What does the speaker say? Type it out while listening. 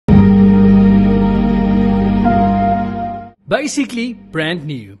Basically brand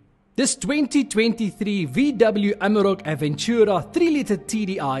new. This 2023 VW Amarok Aventura 3-litre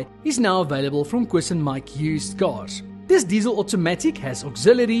TDI is now available from Quiz and Mike Used Cars. This diesel automatic has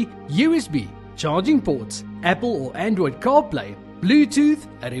auxiliary, USB, charging ports, Apple or Android CarPlay, Bluetooth,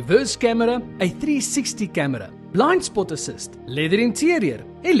 a reverse camera, a 360 camera, blind spot assist, leather interior,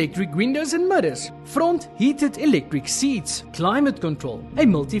 electric windows and mirrors, front heated electric seats, climate control, a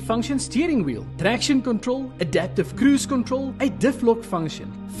multifunction steering wheel, traction control, adaptive cruise control, a diff lock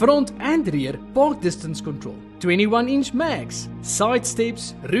function, front and rear park distance control, 21-inch mags, side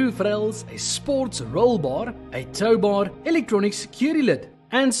steps, roof rails, a sports roll bar, a tow bar, electronic security lid,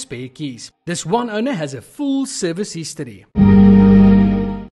 and spare keys. This one owner has a full service history.